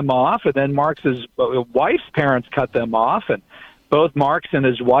cut him off, and then Marx's wife's parents cut them off, and both Marx and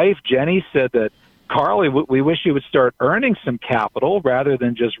his wife Jenny said that, Karl, we wish you would start earning some capital rather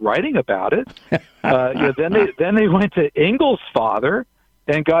than just writing about it. Then they went to Engels' father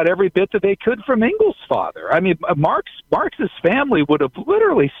and got every bit that they could from Engels' father. Marx's family would have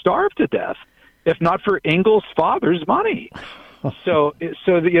literally starved to death if not for Engels' father's money. So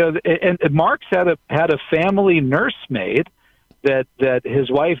and Marx had a family nursemaid that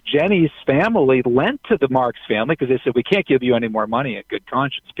his wife Jenny's family lent to the Marx family because they said, we can't give you any more money in good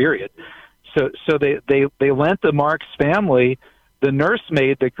conscience, period. So they lent the Marx family the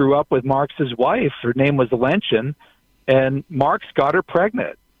nursemaid that grew up with Marx's wife. Her name was Lenchen, and Marx got her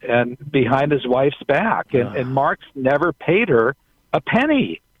pregnant and behind his wife's back, and Marx never paid her a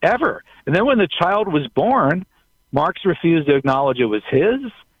penny ever. And then when the child was born, Marx refused to acknowledge it was his.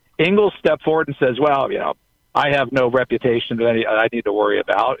 Engels stepped forward and says, "Well, I have no reputation that I need to worry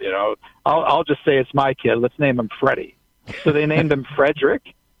about. I'll just say it's my kid. Let's name him Freddie." So they named him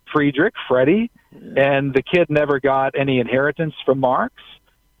Friedrich, Freddie, and the kid never got any inheritance from Marx.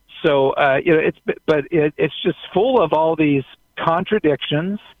 So it's just full of all these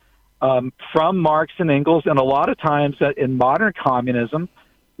contradictions from Marx and Engels, and a lot of times in modern communism,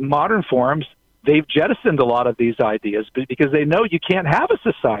 modern forms, they've jettisoned a lot of these ideas because they know you can't have a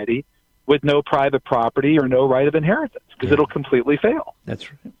society with no private property or no right of inheritance because it'll completely fail. That's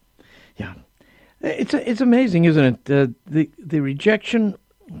right. Yeah, it's amazing, isn't it? The rejection.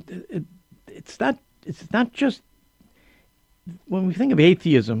 It's not just when we think of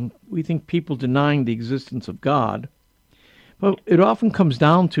atheism, we think people denying the existence of God, but it often comes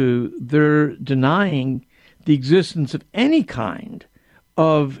down to their denying the existence of any kind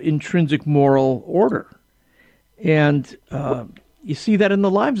of intrinsic moral order. And you see that in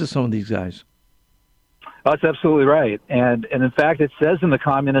the lives of some of these guys. Oh, that's absolutely right. And in fact, it says in the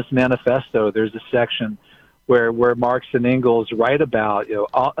Communist Manifesto, there's a section where Marx and Engels write about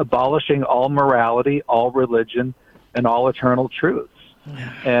abolishing all morality, all religion, and all eternal truths.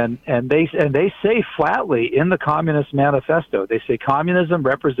 And they say flatly in the Communist Manifesto, they say communism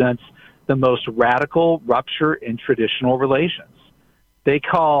represents the most radical rupture in traditional relations. They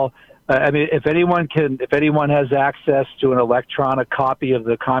call, if anyone has access to an electronic copy of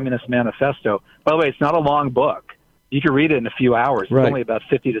the Communist Manifesto, by the way, it's not a long book. You can read it in a few hours. It's only about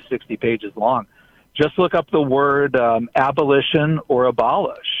 50 to 60 pages long. Just look up the word abolition or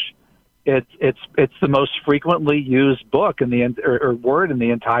abolish. It's the most frequently used book or word in the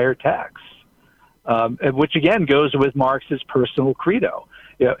entire text, which again goes with Marx's personal credo.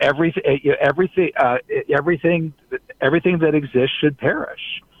 Everything that exists should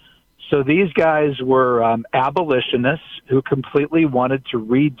perish. So these guys were abolitionists who completely wanted to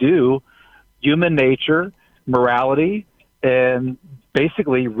redo human nature, morality, and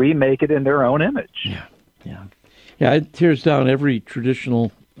basically remake it in their own image. Yeah. It tears down every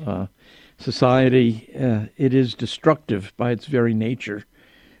traditional society. It is destructive by its very nature.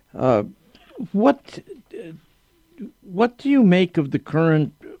 What do you make of the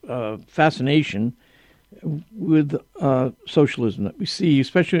current fascination with socialism that we see,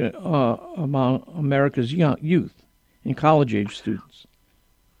 especially among America's youth and college-age students?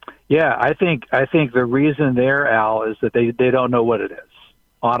 Yeah, I think the reason there, Al, is that they don't know what it is,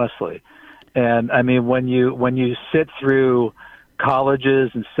 honestly. And I mean, when you sit through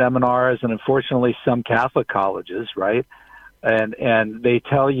colleges and seminars, and unfortunately some Catholic colleges, right? And they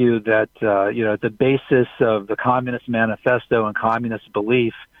tell you that the basis of the Communist Manifesto and communist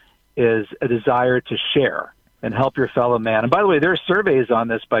belief is a desire to share and help your fellow man. And by the way, there are surveys on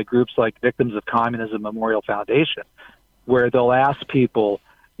this by groups like Victims of Communism Memorial Foundation, where they'll ask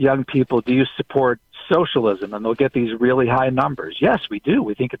young people, do you support socialism? And they'll get these really high numbers. Yes, we do.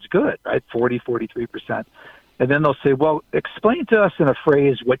 We think it's good, right? 40, 43%. And then they'll say, well, explain to us in a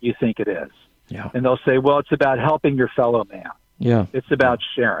phrase what you think it is. Yeah. And they'll say, well, it's about helping your fellow man. Yeah. It's about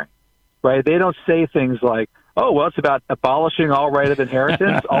sharing, right? They don't say things like, oh, well, it's about abolishing all right of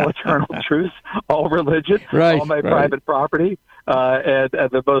inheritance, all eternal truth, all religion, all my private property, and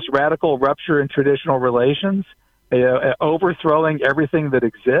the most radical rupture in traditional relations, overthrowing everything that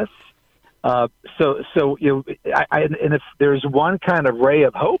exists. And if there's one kind of ray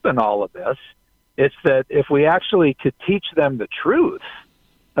of hope in all of this, it's that if we actually could teach them the truth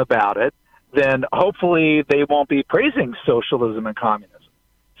about it, then hopefully they won't be praising socialism and communism.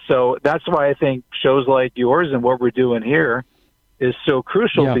 So that's why I think shows like yours and what we're doing here is so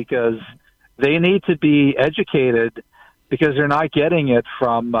crucial, because they need to be educated because they're not getting it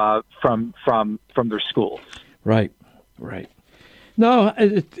from their schools. Right. No,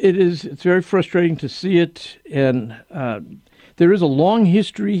 it's very frustrating to see it, and there is a long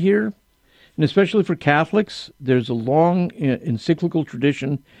history here, and especially for Catholics, there's a long encyclical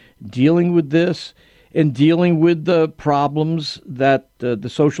tradition dealing with this and dealing with the problems that the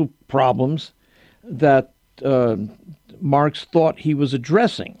social problems that Marx thought he was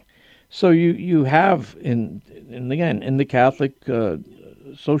addressing. So you have in the Catholic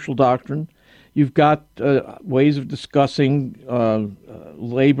social doctrine, you've got ways of discussing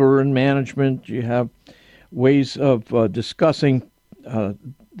labor and management. You have ways of discussing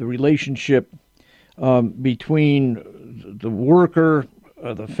the relationship between the worker,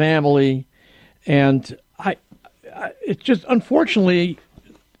 the family, and it's just, unfortunately,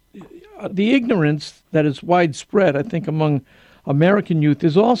 the ignorance that is widespread, I think, among American youth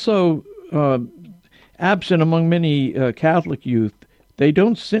is also absent among many Catholic youth.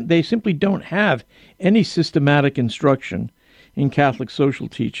 They simply don't have any systematic instruction in Catholic social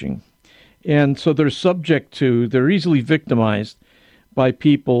teaching. And so they're easily victimized by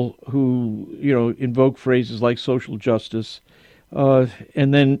people who, invoke phrases like social justice,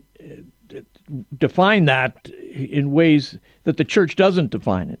 and then define that in ways that the church doesn't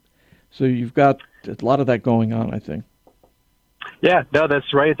define it. So you've got a lot of that going on, I think. Yeah, no,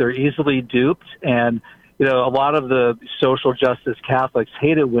 that's right. They're easily duped. And, a lot of the social justice Catholics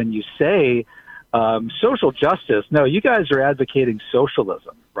hate it when you say social justice. No, you guys are advocating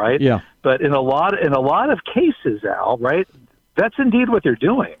socialism, right? Yeah. But in a lot of cases, Al, right, that's indeed what they're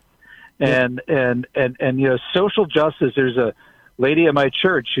doing. And social justice, there's a lady at my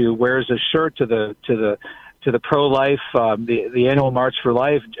church who wears a shirt to the pro-life, the annual March for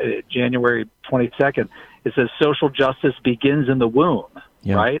Life, January 22nd. It says social justice begins in the womb,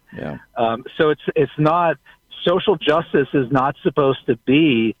 right? Yeah. So it's not, social justice is not supposed to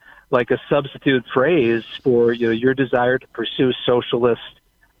be like a substitute phrase for your desire to pursue socialist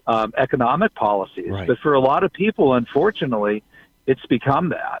economic policies. Right. But for a lot of people, unfortunately, it's become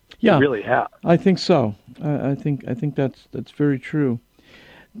that. Yeah, it really has. I think so. I think that's very true.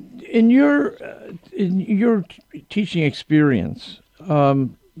 In your teaching experience,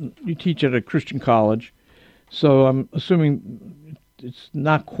 you teach at a Christian college, so I'm assuming it's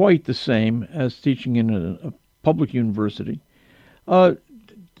not quite the same as teaching in a public university. Do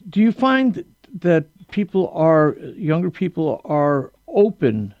you find that younger people are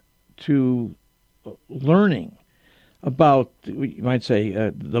open to learning about, you might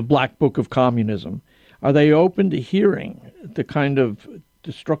say, the Black Book of Communism? Are they open to hearing the kind of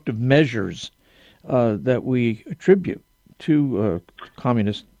destructive measures that we attribute to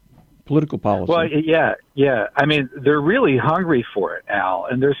communist political policy? Well, yeah. I mean, they're really hungry for it, Al.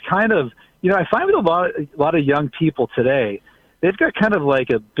 And there's kind of, I find with a lot of young people today, they've got kind of like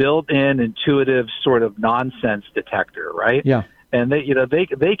a built-in intuitive sort of nonsense detector, right? Yeah. And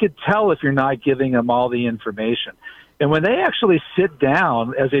they could tell if you're not giving them all the information. And when they actually sit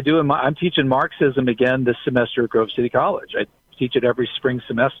down, as they do I'm teaching Marxism again this semester at Grove City College. I teach it every spring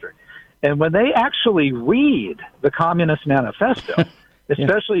semester. And when they actually read the Communist Manifesto,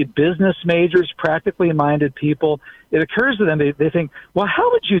 especially business majors, practically minded people, it occurs to them, they think, well,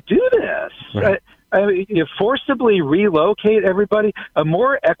 how would you do this? Right. You forcibly relocate everybody, a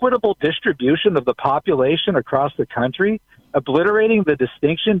more equitable distribution of the population across the country, obliterating the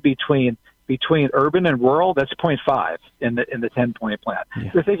distinction between urban and rural. That's 0.5 in the 10-point plan.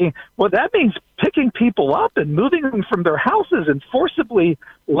 Yeah. You're thinking, well, that means picking people up and moving them from their houses and forcibly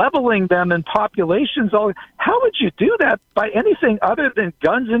leveling them in populations. How would you do that by anything other than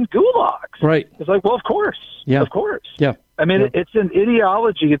guns and gulags? Right. It's like, well, of course. Yeah. Of course. Yeah. I mean, it's an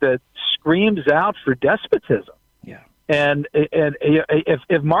ideology that screams out for despotism. Yeah. And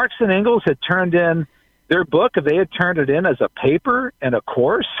if Marx and Engels had turned in their book, if they had turned it in as a paper and a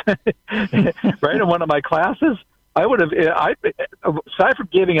course, right, in one of my classes, I would have, aside from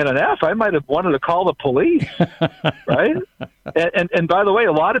giving it an F, I might have wanted to call the police, right? And by the way,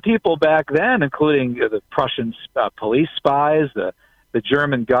 a lot of people back then, including the Prussian police spies, the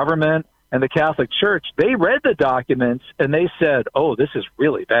German government, and the Catholic Church, they read the documents and they said, oh, this is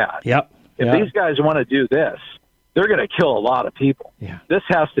really bad. Yep. If these guys want to do this, they're going to kill a lot of people. Yeah. This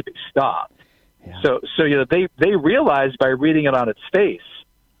has to be stopped. Yeah. So they realized by reading it on its face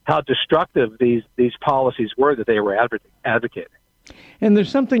how destructive these policies were that they were advocating. And there's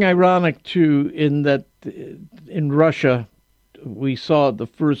something ironic, too, in that in Russia, we saw the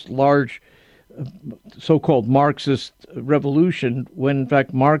first large so-called Marxist revolution when, in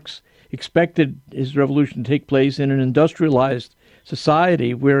fact, Marx expected his revolution to take place in an industrialized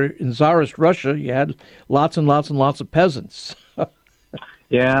society where in Tsarist Russia you had lots and lots and lots of peasants.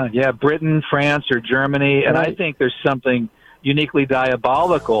 Yeah, Britain, France, or Germany. And I think there's something uniquely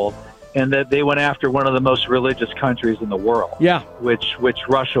diabolical in that they went after one of the most religious countries in the world. Yeah. Which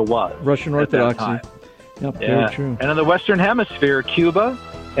Russia was. Russian Orthodoxy. Yep, very true. And in the Western Hemisphere, Cuba,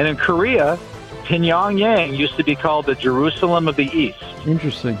 and in Korea, Pyongyang used to be called the Jerusalem of the East.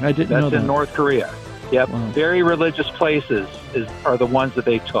 Interesting. I didn't know that. That's in North Korea. Yep. Wow. Very religious places are the ones that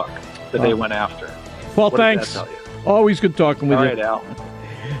they took, that they went after. Paul, thanks. Always good talking with you. All right, Al.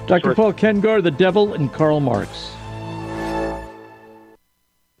 Dr. Paul Kengor, The Devil and Karl Marx.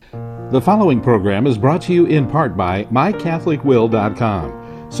 The following program is brought to you in part by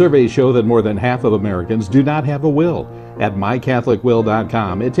MyCatholicWill.com. Surveys show that more than half of Americans do not have a will. At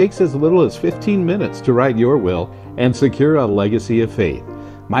MyCatholicWill.com, it takes as little as 15 minutes to write your will and secure a legacy of faith.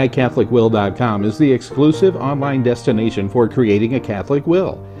 MyCatholicWill.com is the exclusive online destination for creating a Catholic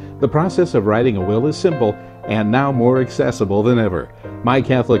will. The process of writing a will is simple and now more accessible than ever.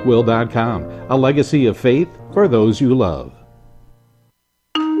 MyCatholicWill.com, a legacy of faith for those you love.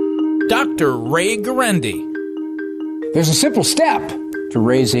 Dr. Ray Guarendi. There's a simple step to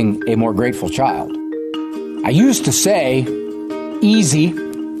raising a more grateful child. I used to say, easy,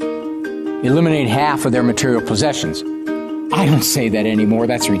 eliminate half of their material possessions. I don't say that anymore.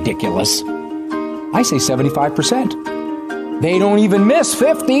 That's ridiculous. I say 75%. They don't even miss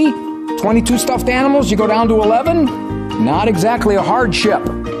 50. 22 stuffed animals, you go down to 11? Not exactly a hardship.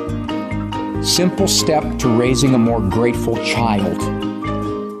 Simple step to raising a more grateful child.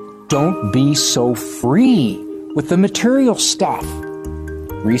 Don't be so free with the material stuff.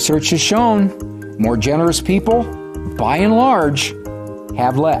 Research has shown more generous people, by and large,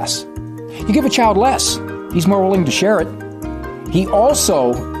 have less. You give a child less, he's more willing to share it. He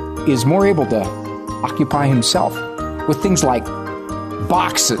also is more able to occupy himself with things like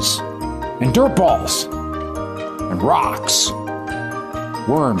boxes and dirt balls and rocks,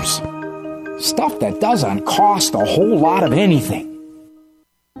 worms, stuff that doesn't cost a whole lot of anything.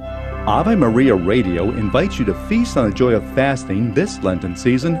 Ave Maria Radio invites you to feast on the joy of fasting this Lenten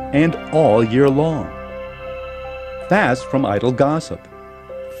season and all year long. Fast from idle gossip.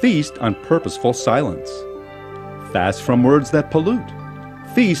 Feast on purposeful silence. Fast from words that pollute.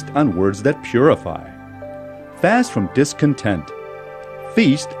 Feast on words that purify. Fast from discontent.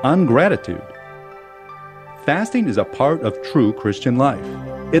 Feast on gratitude. Fasting is a part of true Christian life.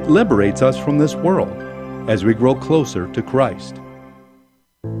 It liberates us from this world as we grow closer to Christ.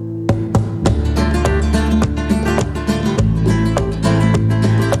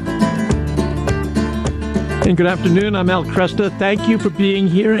 And good afternoon, I'm Al Kresta. Thank you for being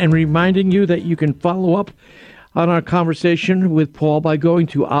here and reminding you that you can follow up on our conversation with Paul by going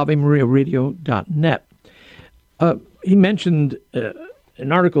to AveMariaRadio.net. He mentioned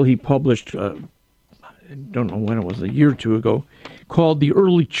an article he published, I don't know when it was, a year or two ago, called The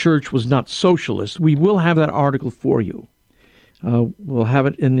Early Church Was Not Socialist. We will have that article for you. We'll have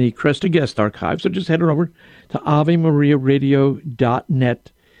it in the Kresta Guest Archive, so just head over to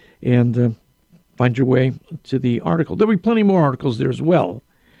AveMariaRadio.net and find your way to the article. There'll be plenty more articles there as well,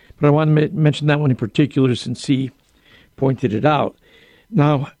 but I want to mention that one in particular since he pointed it out.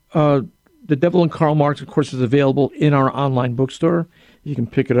 Now, The Devil and Karl Marx, of course, is available in our online bookstore. You can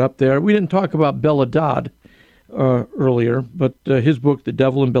pick it up there. We didn't talk about Bella Dodd earlier, but his book, The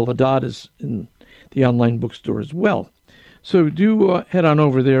Devil and Bella Dodd, is in the online bookstore as well. So do head on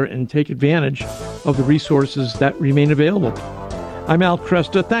over there and take advantage of the resources that remain available. I'm Al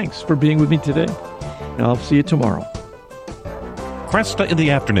Kresta. Thanks for being with me today, and I'll see you tomorrow. Kresta in the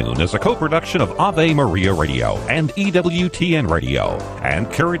Afternoon is a co-production of Ave Maria Radio and EWTN Radio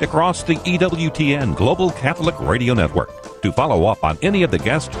and carried across the EWTN Global Catholic Radio Network. To follow up on any of the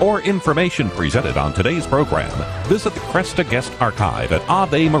guests or information presented on today's program, visit the Kresta Guest Archive at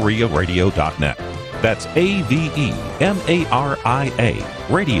AveMariaRadio.net. That's AveMaria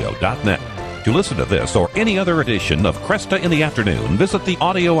Radio.net. To listen to this or any other edition of Kresta in the Afternoon, visit the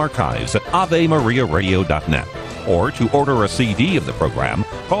audio archives at AveMariaRadio.net. Or to order a CD of the program,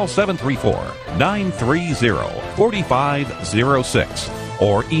 call 734-930-4506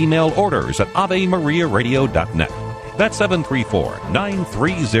 or email orders at AveMariaRadio.net. That's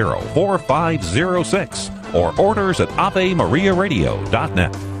 734-930-4506 or orders at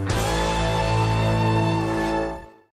AveMariaRadio.net.